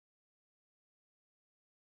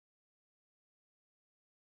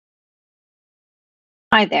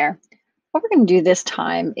Hi there. What we're going to do this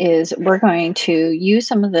time is we're going to use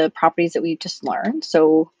some of the properties that we've just learned.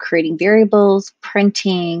 So, creating variables,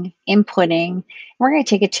 printing, inputting. And we're going to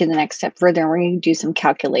take it to the next step further and we're going to do some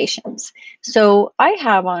calculations. So, I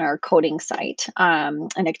have on our coding site an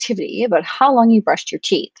activity about how long you brushed your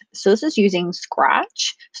teeth. So, this is using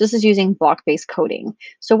Scratch. So, this is using block based coding.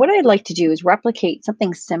 So, what I'd like to do is replicate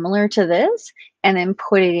something similar to this and then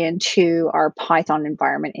put it into our Python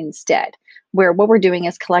environment instead, where what we're doing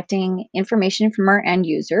is collecting information from our end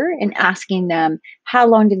user and asking them how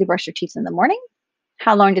long did they brush their teeth in the morning,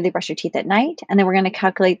 how long did they brush their teeth at night, and then we're going to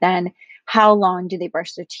calculate then how long do they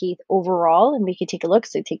brush their teeth overall, and we could take a look.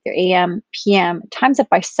 So take their AM, PM, times it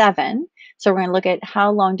by 7. So we're going to look at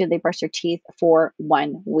how long did they brush their teeth for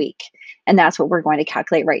 1 week, and that's what we're going to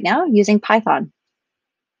calculate right now using Python.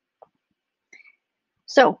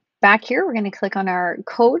 So back here, we're going to click on our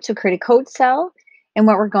code. So create a code cell. And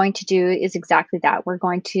what we're going to do is exactly that. We're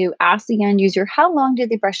going to ask the end user, how long did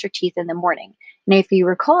they brush their teeth in the morning? And if you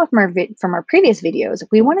recall from our previous videos,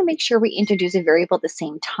 we want to make sure we introduce a variable at the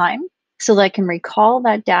same time so that I can recall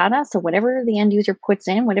that data. So whatever the end user puts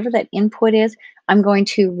in, whatever that input is, I'm going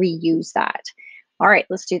to reuse that. All right,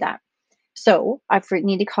 let's do that. So I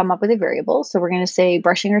need to come up with a variable. So we're going to say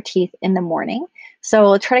brushing our teeth in the morning. So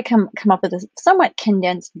I'll try to come up with a somewhat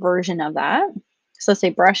condensed version of that. So say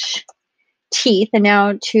brush teeth. And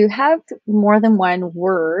now to have more than one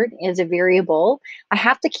word as a variable, I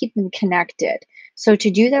have to keep them connected. So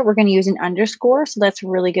to do that, we're going to use an underscore. So that's a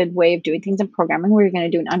really good way of doing things in programming. We're going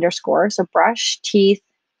to do an underscore. So brush teeth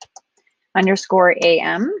underscore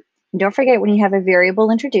AM. And don't forget, when you have a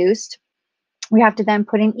variable introduced, we have to then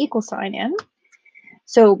put an equal sign in.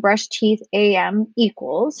 So brush teeth AM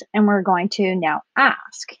equals, and we're going to now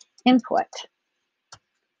ask input,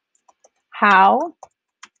 how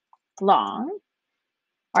long,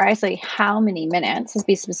 or actually how many minutes, let's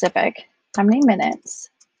be specific, how many minutes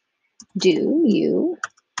do you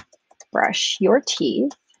brush your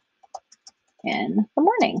teeth in the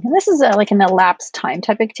morning? And this is like an elapsed time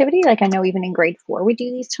type activity. Like I know even in grade 4, we do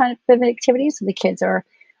these type of activities. So the kids are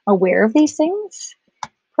aware of these things.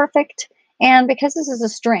 Perfect. And because this is a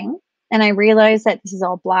string, and I realize that this is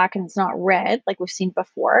all black and it's not red like we've seen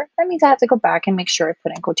before, that means I have to go back and make sure I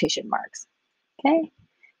put in quotation marks. Okay,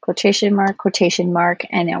 quotation mark,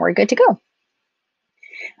 and now we're good to go.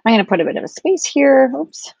 I'm going to put a bit of a space here.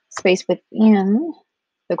 Oops, space within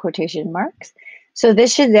the quotation marks. So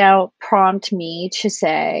this should now prompt me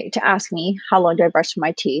to ask me, how long do I brush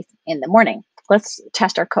my teeth in the morning? Let's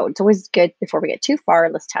test our code. It's always good before we get too far.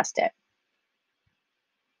 Let's test it.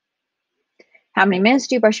 How many minutes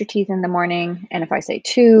do you brush your teeth in the morning? And if I say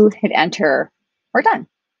 2, hit enter, we're done.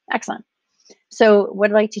 Excellent. So what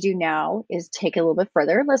I'd like to do now is take it a little bit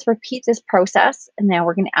further. Let's repeat this process. And now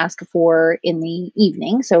we're going to ask for in the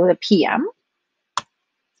evening, so the PM.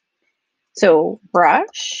 So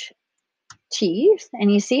brush teeth,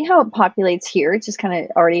 and you see how it populates here. It's just kind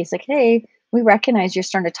of already, it's like, hey, we recognize you're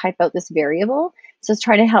starting to type out this variable. So it's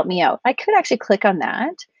trying to help me out. I could actually click on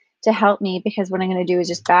that to help me, because what I'm going to do is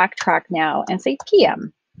just backtrack now and say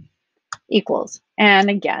PM equals, and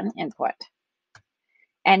again, input.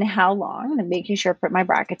 And how long, and making sure I put my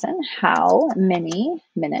brackets in, how many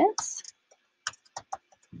minutes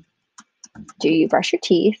do you brush your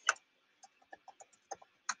teeth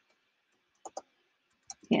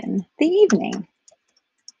in the evening?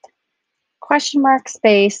 Question mark,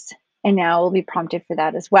 space, and now we'll be prompted for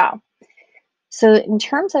that as well. So in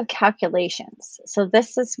terms of calculations, so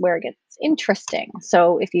this is where it gets interesting.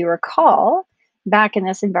 So if you recall, back in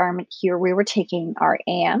this environment here, we were taking our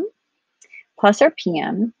AM plus our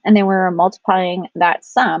PM, and then we were multiplying that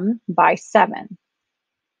sum by 7.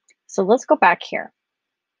 So let's go back here.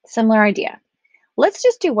 Similar idea. Let's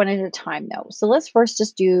just do one at a time though. So let's first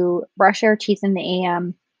just do brush our teeth in the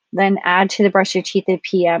AM, then add to the brush your teeth at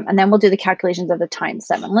PM, and then we'll do the calculations of the times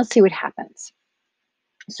 7. Let's see what happens.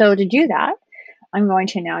 So to do that, I'm going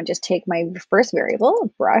to now just take my first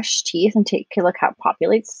variable, brush teeth, and take a look how it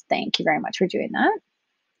populates. Thank you very much for doing that.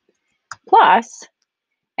 Plus,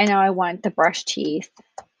 and now I want the brush teeth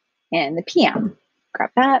in the PM. Grab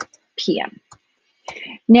that, PM.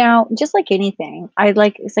 Now, just like anything,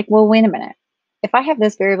 it's like, well, wait a minute. If I have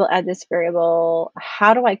this variable, add this variable,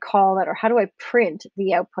 how do I call that, or how do I print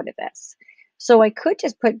the output of this? So I could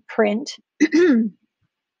just put print,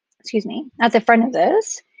 excuse me, at the front of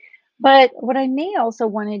this. But what I may also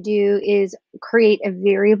want to do is create a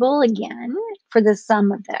variable again for the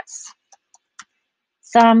sum of this.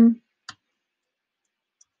 Sum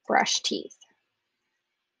brush teeth.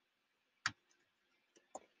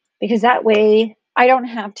 Because that way I don't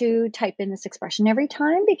have to type in this expression every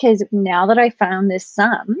time because now that I found this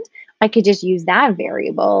sum, I could just use that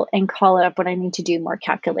variable and call it up when I need to do more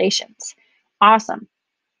calculations. Awesome.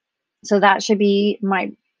 So that should be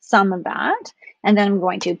my sum of that. And then I'm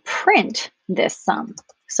going to print this sum.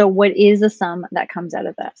 So what is the sum that comes out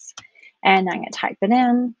of this? And I'm going to type it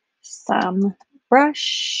in, sum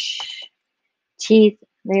brush teeth.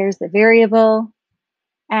 There's the variable.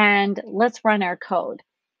 And let's run our code.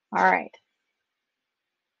 All right.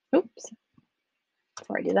 Oops.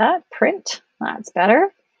 Before I do that, print. That's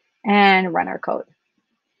better. And run our code.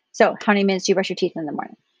 So how many minutes do you brush your teeth in the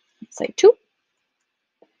morning? Let's say 2.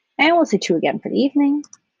 And we'll say 2 again for the evening.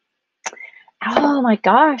 Oh my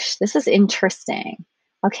gosh, this is interesting.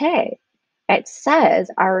 Okay, it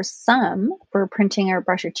says our sum for printing our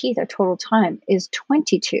brush your teeth, our total time is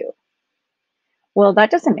 22. Well,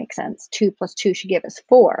 that doesn't make sense. 2 plus 2 should give us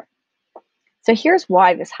 4. So here's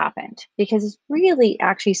why this happened, because it's really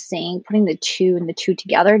actually saying putting the 2 and the 2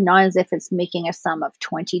 together, not as if it's making a sum of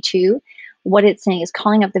 22. What it's saying is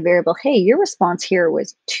calling up the variable, hey, your response here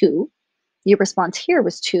was 2, your response here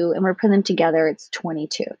was 2, and we're putting them together, it's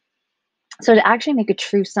 22. So to actually make a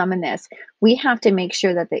true sum in this, we have to make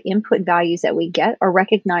sure that the input values that we get are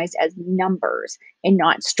recognized as numbers and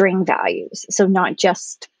not string values. So not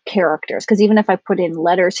just characters, because even if I put in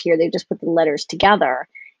letters here, they just put the letters together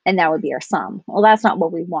and that would be our sum. Well, that's not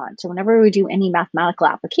what we want. So whenever we do any mathematical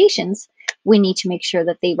applications, we need to make sure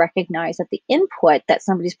that they recognize that the input that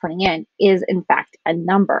somebody's putting in is in fact a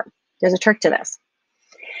number. There's a trick to this.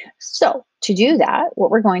 So to do that, what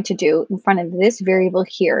we're going to do in front of this variable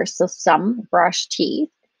here, so sum brush teeth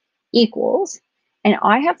equals, and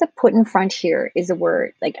I have to put in front here is a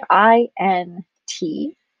word like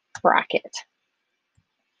INT bracket.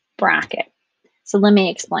 So let me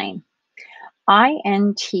explain.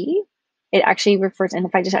 INT, it actually refers, and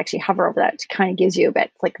if I just actually hover over that, it kind of gives you a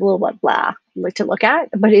bit, like a little bit blah to look at,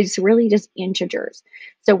 but it's really just integers.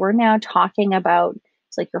 So we're now talking about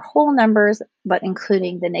it's like your whole numbers, but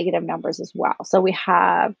including the negative numbers as well. So we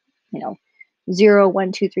have, 0,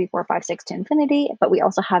 1, 2, 3, 4, 5, 6 to infinity, but we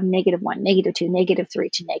also have -1, -2,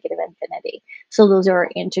 -3 to negative infinity. So those are our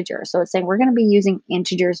integers. So it's saying we're going to be using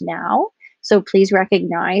integers now. So please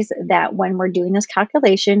recognize that when we're doing this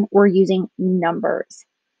calculation, we're using numbers.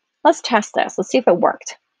 Let's test this. Let's see if it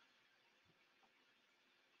worked.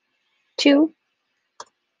 2,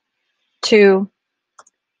 2.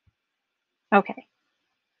 Okay.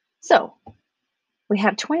 So we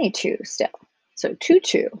have 22 still. So 2,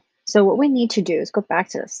 2. So what we need to do is go back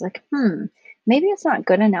to this. Like, maybe it's not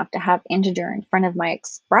good enough to have integer in front of my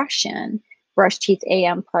expression, brush teeth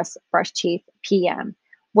AM plus brush teeth PM.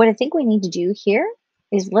 What I think we need to do here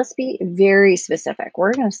is let's be very specific.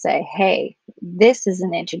 We're going to say, hey, this is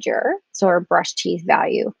an integer, so our brush teeth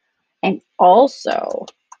value, and also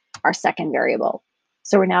our second variable.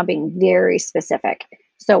 So we're now being very specific.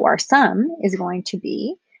 So our sum is going to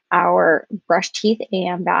be our brush teeth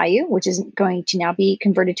AM value, which is going to now be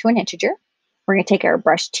converted to an integer. We're going to take our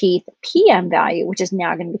brush teeth PM value, which is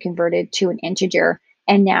now going to be converted to an integer.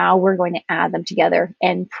 And now we're going to add them together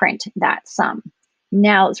and print that sum.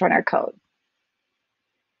 Now let's run our code.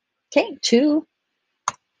 Okay, 2,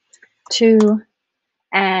 2,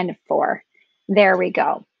 and 4. There we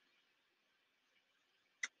go.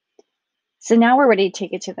 So now we're ready to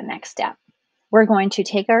take it to the next step. We're going to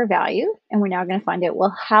take our value and we're now going to find out,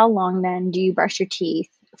 well, how long then do you brush your teeth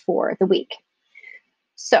for the week?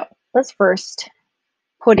 So let's first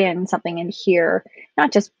put in something in here,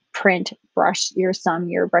 not just print brush your sum,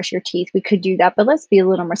 your brush your teeth. We could do that, but let's be a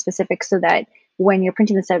little more specific so that when you're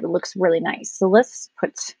printing this out, it looks really nice. So let's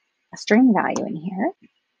put a string value in here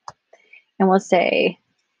and we'll say,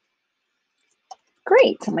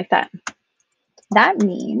 great, something like that. That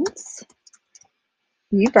means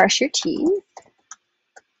you brush your teeth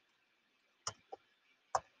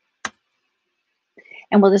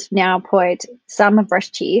and we'll just now put sum of brush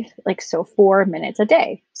teeth, like so 4 minutes a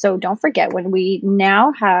day. So don't forget when we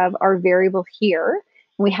now have our variable here,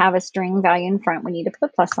 we have a string value in front, we need to put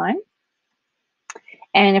a plus sign.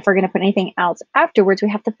 And if we're going to put anything else afterwards, we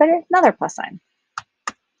have to put another plus sign.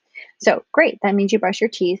 So great, that means you brush your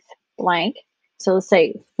teeth blank. So let's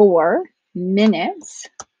say 4 minutes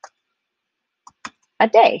a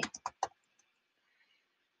day.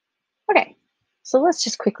 Okay, so let's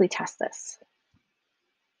just quickly test this.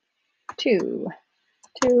 2,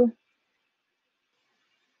 2.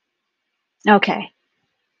 Okay,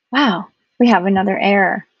 wow, we have another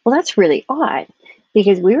error. Well, that's really odd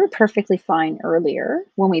because we were perfectly fine earlier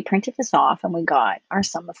when we printed this off and we got our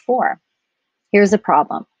sum of 4. Here's the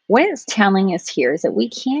problem. What it's telling us here is that we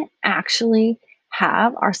can't actually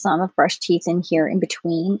have our sum of brushed teeth in here in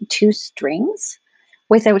between two strings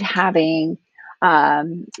without having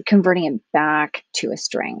converting it back to a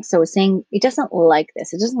string. So it's saying it doesn't like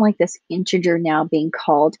this. It doesn't like this integer now being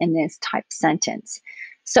called in this type sentence.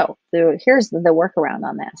 So here's the workaround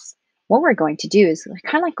on this. What we're going to do is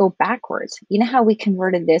kind of like go backwards. You know how we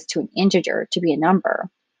converted this to an integer to be a number?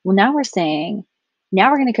 Well, now we're saying, now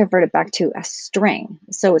we're going to convert it back to a string.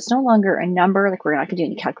 So it's no longer a number, like we're not going to do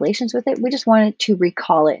any calculations with it. We just wanted to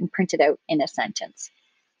recall it and print it out in a sentence.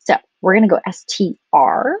 So we're going to go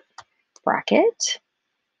str bracket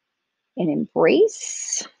and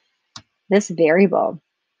embrace this variable.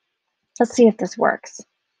 Let's see if this works.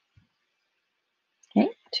 Okay,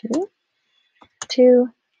 two.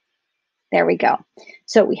 There we go.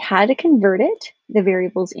 So we had to convert it, the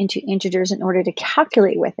variables, into integers in order to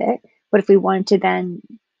calculate with it. But if we wanted to then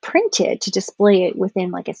print it to display it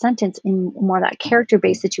within like a sentence in more that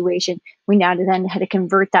character-based situation, we now then had to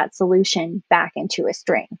convert that solution back into a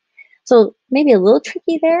string. So maybe a little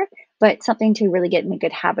tricky there, but something to really get in a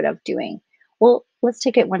good habit of doing. Well, let's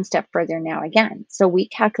take it one step further now again. So we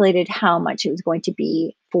calculated how much it was going to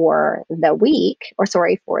be for the week, or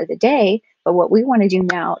sorry, for the day. But what we want to do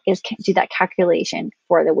now is do that calculation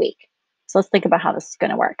for the week. So let's think about how this is going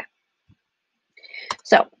to work.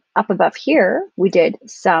 So up above here, we did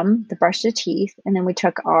sum the brush to teeth, and then we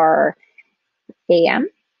took our AM,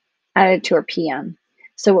 added to our PM.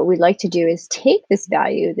 So what we'd like to do is take this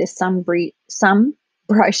value, this sum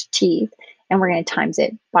brush teeth, and we're going to times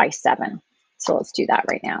it by 7. So let's do that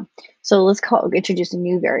right now. So let's introduce a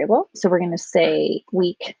new variable. So we're going to say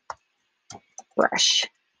week brush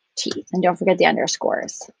teeth, and don't forget the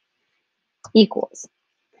underscores, equals.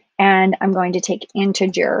 And I'm going to take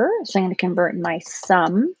integer, so I'm going to convert my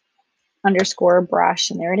sum underscore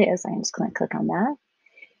brush, and there it is. I'm just going to click on that.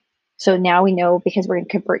 So now we know, because we're going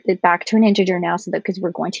to convert it back to an integer now, so that because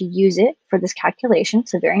we're going to use it for this calculation,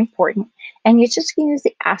 so very important. And you're just going to use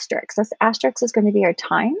the asterisk. This asterisk is going to be our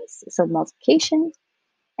times, so multiplication,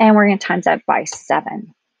 and we're going to times that by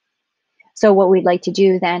 7. So what we'd like to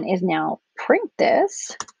do then is now print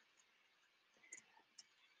this,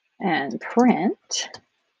 and print,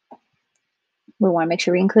 we want to make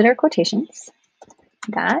sure we include our quotations.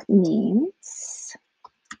 That means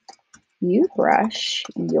you brush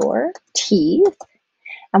your teeth,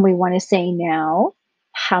 and we want to say now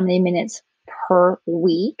how many minutes per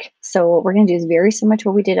week. So what we're going to do is very similar to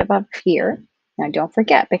what we did above here. Now don't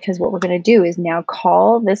forget, because what we're going to do is now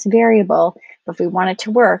call this variable, but if we want it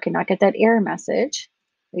to work and not get that error message,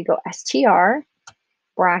 we go str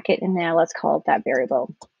bracket, and now let's call that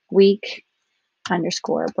variable week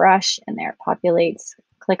underscore brush, and there it populates.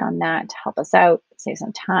 Click on that to help us out, save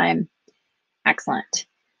some time. Excellent.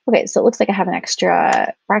 Okay, so it looks like I have an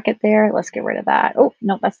extra bracket there. Let's get rid of that. Oh,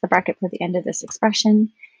 no, that's the bracket for the end of this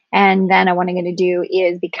expression. And then what I'm going to do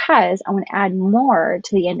is, because I want to add more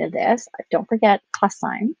to the end of this, don't forget plus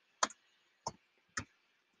sign.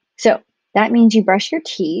 So that means you brush your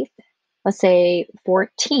teeth, let's say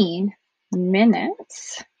 14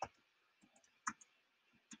 minutes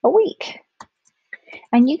a week.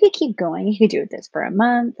 And you could keep going. You could do this for a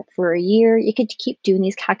month, for a year. You could keep doing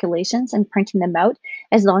these calculations and printing them out,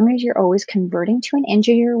 as long as you're always converting to an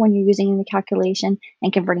integer when you're using the calculation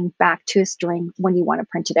and converting back to a string when you want to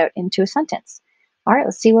print it out into a sentence. All right,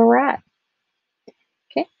 let's see where we're at.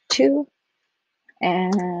 Okay, 2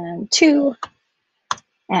 and 2.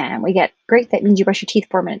 And we get, great, that means you brush your teeth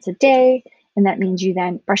 4 minutes a day. And that means you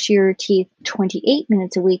then brush your teeth 28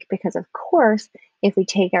 minutes a week, because of course, if we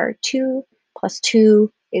take our 2 plus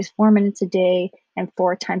 2 is 4 minutes a day, and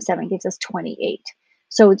 4 times 7 gives us 28.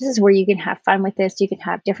 So this is where you can have fun with this. You can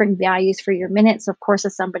have different values for your minutes. Of course,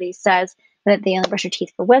 if somebody says that they only brush your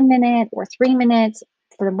teeth for 1 minute or 3 minutes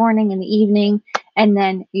for the morning and the evening, and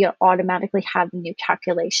then you automatically have the new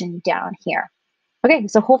calculation down here. Okay,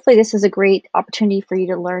 so hopefully this is a great opportunity for you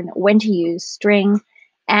to learn when to use string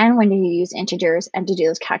and when to use integers and to do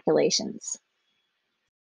those calculations.